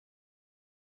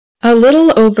A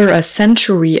little over a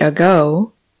century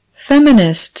ago,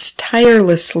 feminists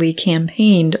tirelessly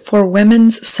campaigned for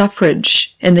women's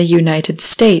suffrage in the United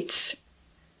States.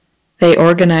 They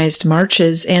organized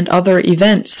marches and other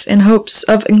events in hopes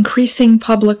of increasing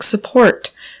public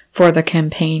support for the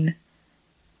campaign.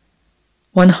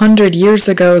 100 years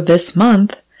ago this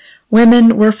month,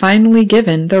 women were finally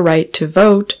given the right to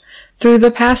vote through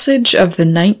the passage of the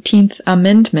 19th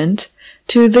Amendment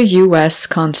to the U.S.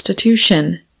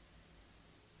 Constitution.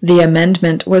 The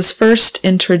amendment was first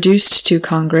introduced to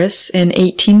Congress in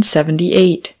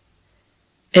 1878.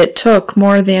 It took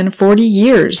more than 40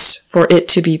 years for it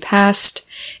to be passed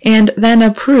and then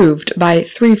approved by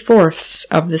 3/4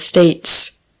 of the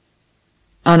states.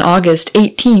 On August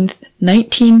 18,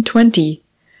 1920,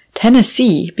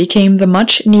 Tennessee became the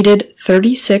much-needed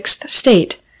 36th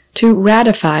state to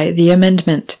ratify the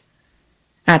amendment.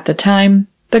 At the time,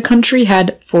 the country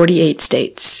had 48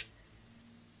 states.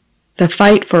 The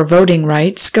fight for voting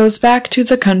rights goes back to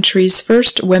the country's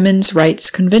first Women's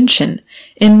Rights Convention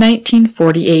in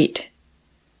 1948.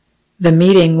 The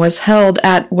meeting was held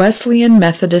at Wesleyan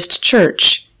Methodist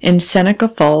Church in Seneca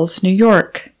Falls, New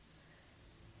York.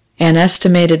 An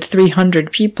estimated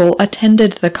 300 people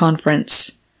attended the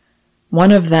conference.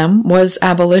 One of them was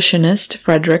abolitionist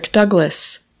Frederick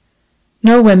Douglass.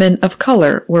 No women of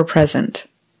color were present.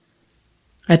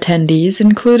 Attendees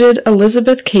included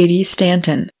Elizabeth Cady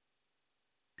Stanton.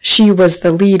 She was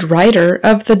the lead writer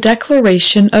of the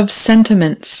Declaration of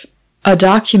Sentiments, a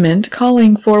document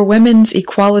calling for women's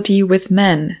equality with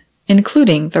men,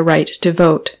 including the right to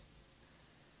vote.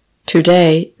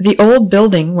 Today, the old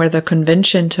building where the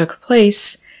convention took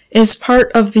place is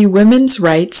part of the Women's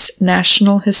Rights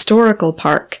National Historical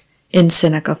Park in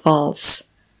Seneca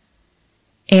Falls.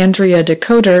 Andrea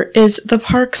Decoder is the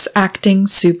park's acting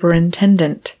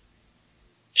superintendent.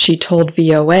 She told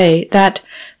VOA that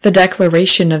the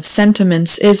Declaration of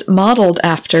Sentiments is modeled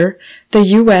after the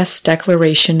U.S.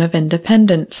 Declaration of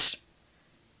Independence.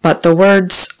 But the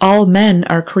words, "all men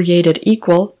are created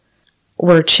equal,"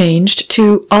 were changed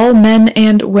to "all men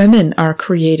and women are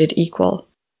created equal."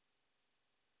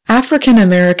 African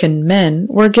American men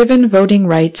were given voting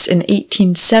rights in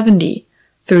 1870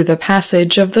 through the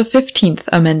passage of the 15th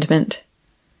Amendment.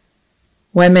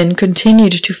 Women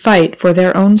continued to fight for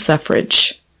their own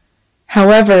suffrage.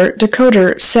 However,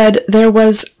 Decoder said there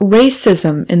was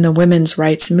racism in the women's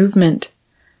rights movement.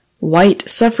 White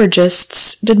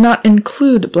suffragists did not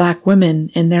include black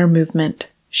women in their movement,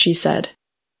 she said.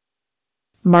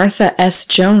 Martha S.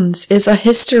 Jones is a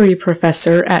history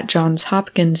professor at Johns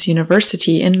Hopkins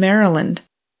University in Maryland.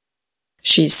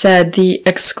 She said the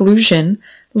exclusion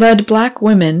led black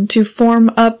women to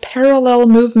form a parallel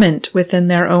movement within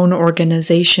their own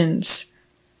organizations.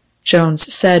 Jones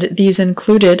said these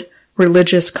included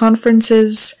religious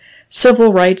conferences,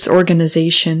 civil rights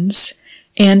organizations,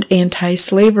 and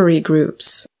anti-slavery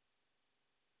groups.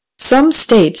 Some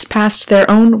states passed their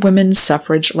own women's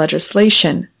suffrage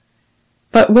legislation,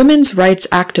 but women's rights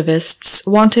activists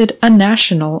wanted a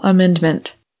national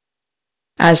amendment.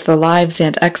 As the lives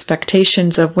and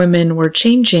expectations of women were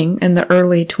changing in the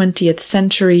early 20th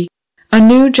century, a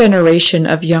new generation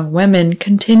of young women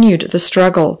continued the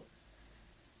struggle.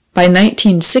 By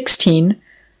 1916,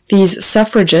 these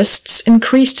suffragists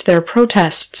increased their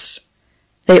protests.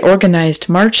 They organized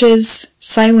marches,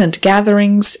 silent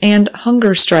gatherings, and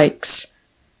hunger strikes.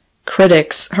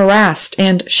 Critics harassed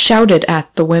and shouted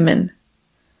at the women.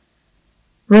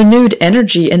 Renewed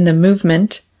energy in the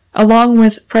movement, along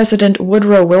with President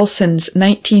Woodrow Wilson's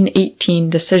 1918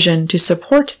 decision to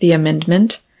support the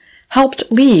amendment, helped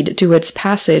lead to its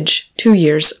passage 2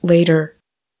 years later.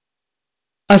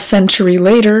 A century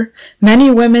later, many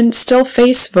women still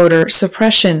face voter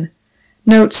suppression,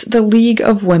 notes the League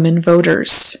of Women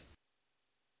Voters.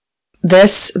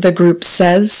 This, the group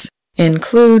says,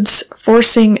 includes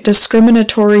forcing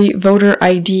discriminatory voter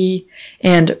ID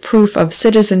and proof of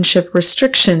citizenship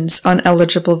restrictions on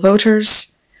eligible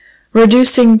voters,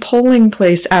 reducing polling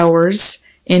place hours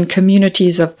in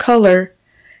communities of color,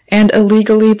 and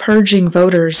illegally purging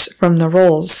voters from the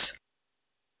rolls.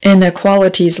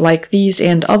 Inequalities like these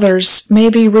and others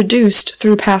may be reduced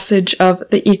through passage of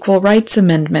the Equal Rights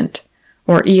Amendment,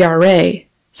 or ERA,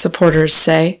 supporters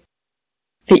say.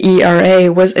 The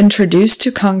ERA was introduced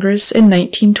to Congress in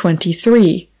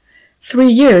 1923,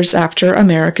 3 years after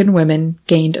American women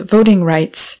gained voting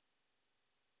rights.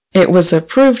 It was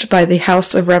approved by the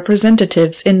House of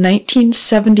Representatives in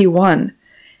 1971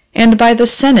 and by the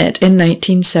Senate in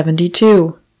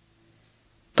 1972.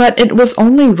 But it was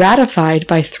only ratified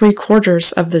by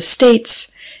 3/4 of the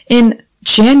states in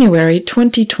January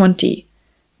 2020,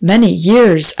 many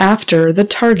years after the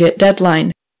target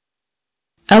deadline.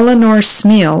 Eleanor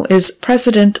Smeal is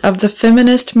president of the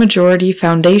Feminist Majority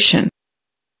Foundation.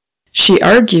 She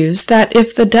argues that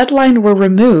if the deadline were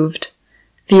removed,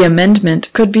 the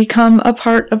amendment could become a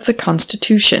part of the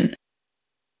Constitution.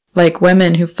 Like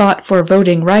women who fought for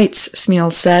voting rights,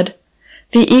 Smeal said,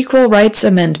 the Equal Rights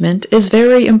Amendment is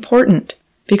very important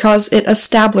because it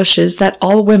establishes that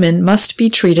all women must be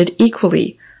treated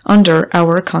equally under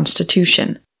our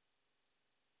Constitution.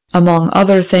 Among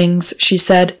other things, she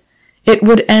said, it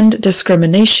would end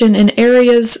discrimination in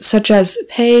areas such as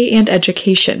pay and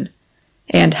education,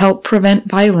 and help prevent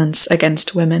violence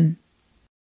against women.